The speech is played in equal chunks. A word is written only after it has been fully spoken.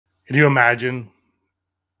Can you imagine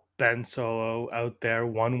Ben Solo out there,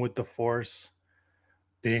 one with the Force,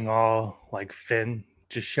 being all like Finn,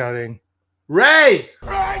 just shouting, "Rey!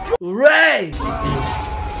 Rey!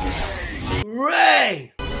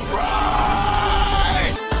 Rey!"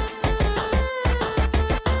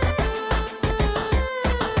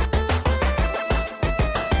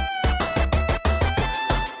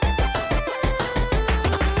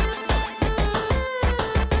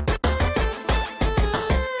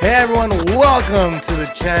 Hey everyone, welcome to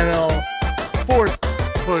the channel. Force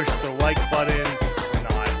push the like button or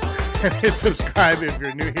not. And hit subscribe if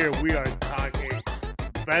you're new here. We are talking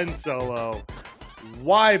Ben Solo.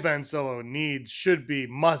 Why Ben Solo needs, should be,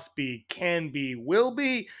 must be, can be, will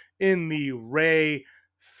be in the Rey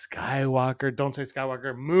Skywalker, don't say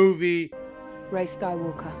Skywalker, movie. Rey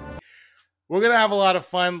Skywalker. We're going to have a lot of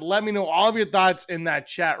fun. Let me know all of your thoughts in that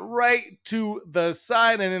chat right to the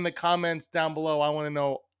side and in the comments down below. I want to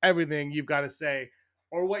know everything you've got to say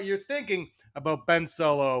or what you're thinking about Ben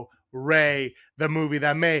Solo, Rey, the movie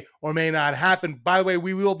that may or may not happen. By the way,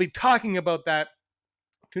 we will be talking about that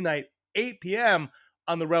tonight, 8 p.m.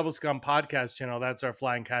 on the Rebel Scum podcast channel. That's our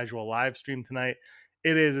Flying Casual live stream tonight.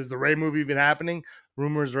 Is the Rey movie even happening?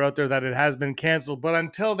 Rumors are out there that it has been canceled. But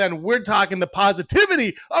until then, we're talking the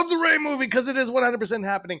positivity of the Rey movie because it is 100%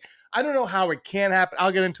 happening. I don't know how it can happen.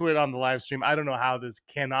 I'll get into it on the live stream. I don't know how this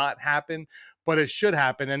cannot happen, but it should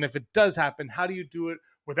happen. And if it does happen, how do you do it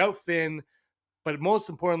without Finn? But most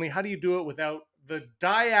importantly, how do you do it without the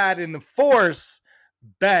dyad in the Force,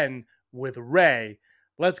 Ben, with Rey?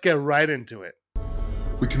 Let's get right into it.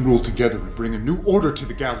 We can rule together and bring a new order to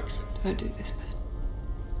the galaxy. Don't do this, Ben.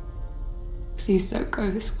 Please don't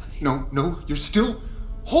go this way. No, you're still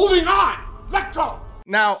holding on! Let go!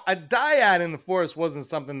 Now, a dyad in the Force wasn't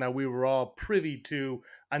something that we were all privy to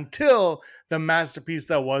until the masterpiece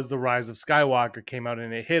that was The Rise of Skywalker came out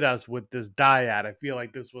and it hit us with this dyad. I feel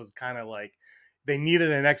like this was kind of like they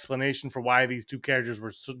needed an explanation for why these two characters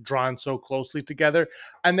were drawn so closely together,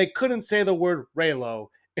 and they couldn't say the word Reylo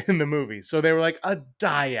in the movie. So they were like, a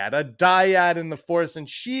dyad in the Force, and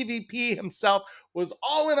CVP himself was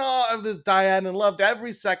all in awe of this dyad and loved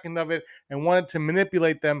every second of it and wanted to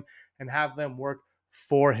manipulate them and have them work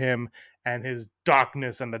for him and his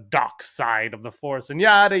darkness and the dark side of the Force and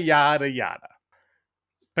yada, yada, yada.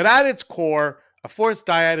 But at its core, a Force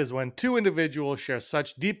dyad is when two individuals share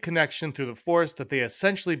such deep connection through the Force that they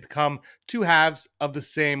essentially become two halves of the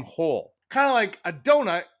same whole. Kind of like a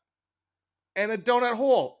donut and a donut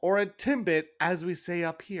hole, or a Timbit, as we say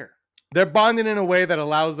up here. They're bonded in a way that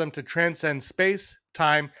allows them to transcend space,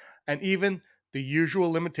 time, and even the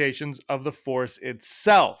usual limitations of the Force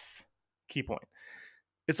itself. Key point.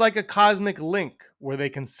 It's like a cosmic link where they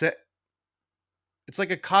can sense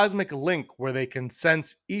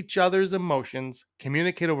each other's emotions,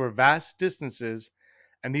 communicate over vast distances,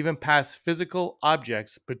 and even pass physical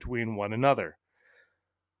objects between one another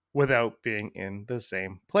without being in the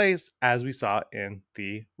same place, as we saw in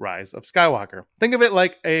The Rise of Skywalker. Think of it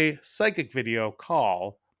like a psychic video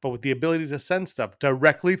call, but with the ability to send stuff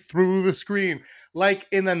directly through the screen, like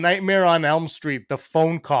in A Nightmare on Elm Street, the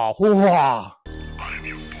phone call. Hurrah! I'm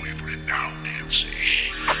your boyfriend now, Nancy.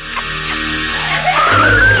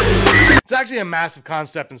 It's actually a massive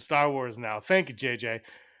concept in Star Wars now. Thank you, JJ.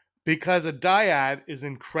 Because a dyad is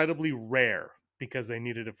incredibly rare because they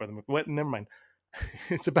needed it for the movie. What? Never mind.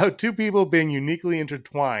 It's about two people being uniquely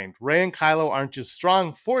intertwined. Rey and Kylo aren't just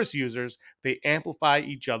strong Force users, they amplify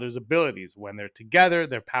each other's abilities. When they're together,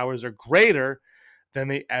 their powers are greater than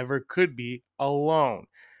they ever could be alone.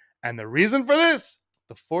 And the reason for this?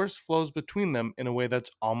 The Force flows between them in a way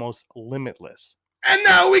that's almost limitless. And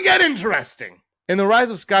now we get interesting. In The Rise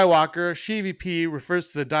of Skywalker, CVP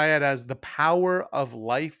refers to the dyad as the power of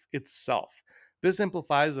life itself. This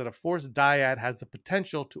implies that a Force dyad has the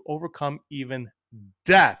potential to overcome even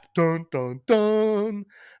death. Dun, dun, dun.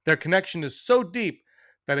 Their connection is so deep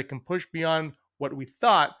that it can push beyond what we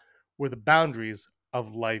thought were the boundaries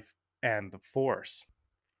of life and the Force.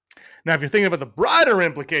 Now, if you're thinking about the broader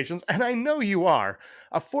implications, and I know you are,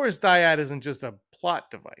 a Force dyad isn't just a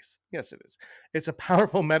plot device. Yes, it is. It's a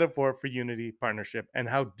powerful metaphor for unity, partnership, and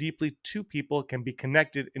how deeply two people can be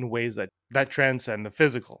connected in ways that transcend the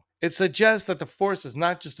physical. It suggests that the Force is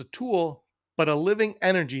not just a tool, but a living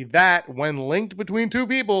energy that, when linked between two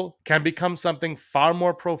people, can become something far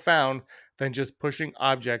more profound than just pushing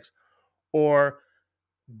objects or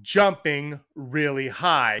jumping really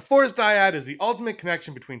high. The Force dyad is the ultimate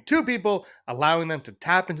connection between two people, allowing them to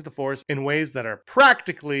tap into the Force in ways that are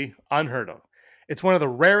practically unheard of. It's one of the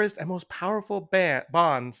rarest and most powerful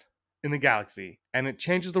bonds in the galaxy, and it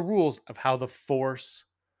changes the rules of how the Force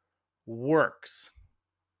works.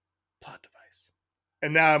 Plot device.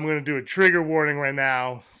 And now I'm going to do a trigger warning right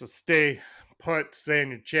now. So stay put, stay in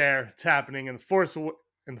your chair. It's happening in The Force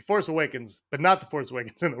Awakens, but not The Force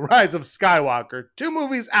Awakens, in The Rise of Skywalker. 2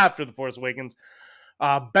 movies after The Force Awakens.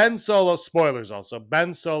 Ben Solo, spoilers also.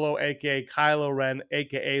 Ben Solo, a.k.a. Kylo Ren,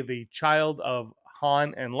 a.k.a. the child of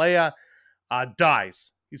Han and Leia,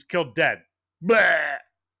 dies. He's killed dead. Bleh.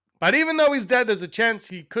 But even though he's dead, there's a chance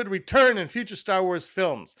he could return in future Star Wars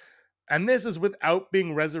films. And this is without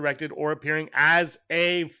being resurrected or appearing as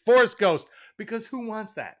a Force ghost. Because who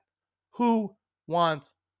wants that? Who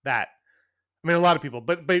wants that? I mean, a lot of people.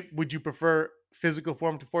 But would you prefer physical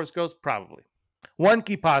form to Force ghost? Probably. One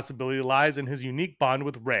key possibility lies in his unique bond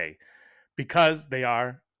with Rey, because they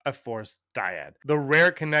are a Force dyad. The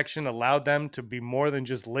rare connection allowed them to be more than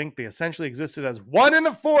just linked. They essentially existed as one in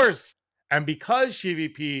the Force. And because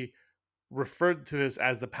CVP referred to this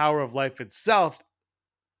as the power of life itself,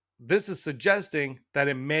 this is suggesting that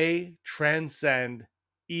it may transcend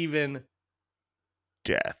even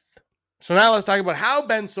death. So now let's talk about how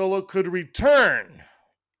Ben Solo could return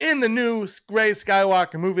in the new Rey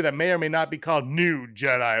Skywalker movie that may or may not be called New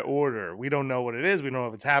Jedi Order. We don't know what it is. We don't know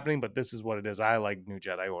if it's happening, but this is what it is. I like New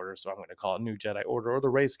Jedi Order, so I'm going to call it New Jedi Order or the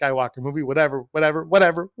Rey Skywalker movie, whatever.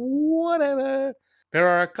 There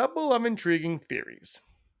are a couple of intriguing theories.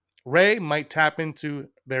 Rey might tap into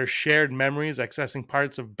their shared memories, accessing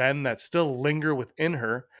parts of Ben that still linger within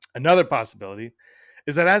her. Another possibility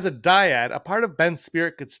is that as a dyad, a part of Ben's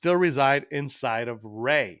spirit could still reside inside of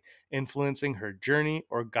Rey, influencing her journey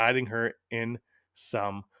or guiding her in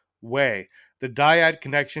some way. The dyad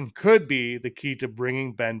connection could be the key to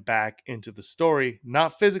bringing Ben back into the story,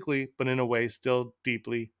 not physically, but in a way still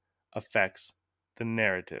deeply affects the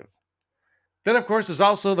narrative. Then, of course, there's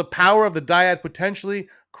also the power of the dyad potentially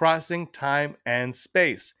crossing time and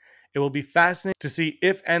space. It will be fascinating to see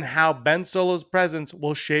if and how Ben Solo's presence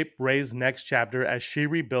will shape Rey's next chapter as she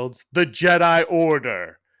rebuilds the Jedi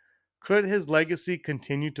Order. Could his legacy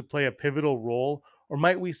continue to play a pivotal role, or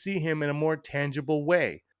might we see him in a more tangible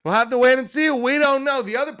way? We'll have to wait and see. We don't know.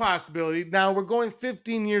 The other possibility, now we're going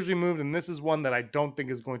 15 years removed, and this is one that I don't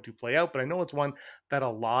think is going to play out, but I know it's one that a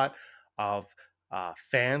lot of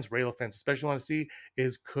fans, Reylo fans especially, want to see,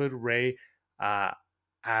 is could Rey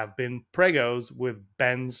have been pregos with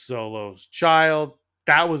Ben Solo's child?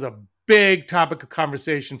 That was a big topic of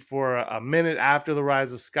conversation for a minute after the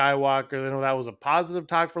Rise of Skywalker. I know that was a positive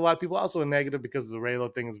talk for a lot of people, also a negative because the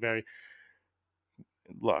Reylo thing is very,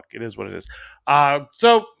 look, it is what it is.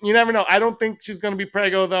 So you never know. I don't think she's going to be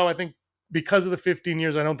prego, though. I think because of the 15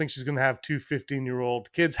 years, I don't think she's going to have 2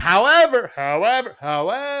 15-year-old kids. However,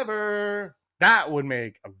 that would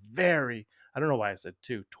make a very, I don't know why I said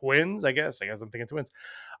 2 twins. I guess I'm thinking twins.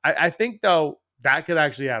 I think, though, that could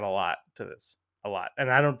actually add a lot to this. A lot. And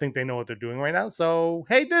I don't think they know what they're doing right now. So,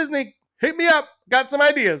 hey, Disney, hit me up. Got some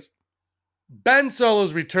ideas. Ben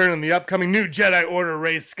Solo's return in the upcoming New Jedi Order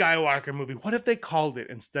Rey Skywalker movie. What if they called it,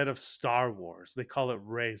 instead of Star Wars, they call it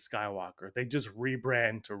Rey Skywalker? They just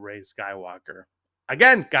rebrand to Rey Skywalker.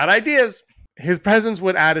 Again, got ideas. His presence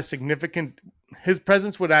would add significant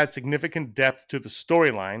depth to the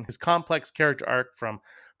storyline. His complex character arc from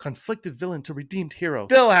conflicted villain to redeemed hero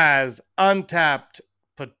still has untapped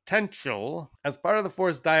potential. As part of the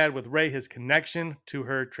Force dyad with Rey, his connection to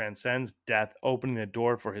her transcends death, opening the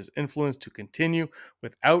door for his influence to continue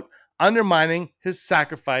without undermining his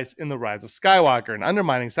sacrifice in the Rise of Skywalker. And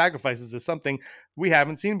undermining sacrifices is something we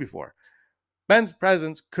haven't seen before. Ben's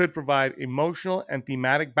presence could provide emotional and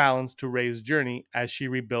thematic balance to Rey's journey as she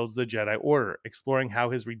rebuilds the Jedi Order, exploring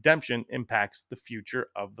how his redemption impacts the future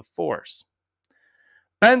of the Force.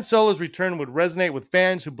 Ben Solo's return would resonate with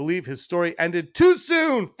fans who believe his story ended too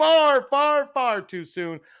soon, far too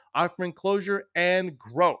soon, offering closure and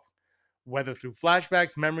growth. Whether through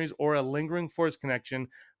flashbacks, memories, or a lingering Force connection,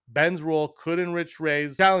 Ben's role could enrich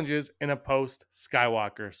Rey's challenges in a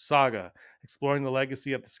post-Skywalker saga, exploring the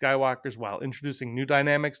legacy of the Skywalkers while introducing new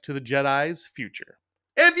dynamics to the Jedi's future.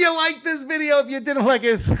 If you liked this video, if you didn't like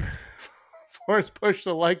it, force push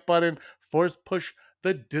the like button, force push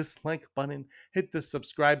the dislike button, hit the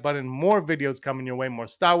subscribe button. More videos coming your way, more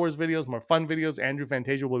Star Wars videos, more fun videos. Andrew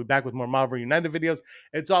Fantasia will be back with more Marvel United videos.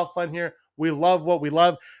 It's all fun here. We love what we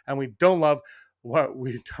love, and we don't love what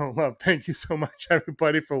we don't love. Thank you so much,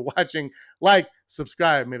 everybody, for watching. Like,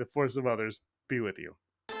 subscribe. May the force of others be with you.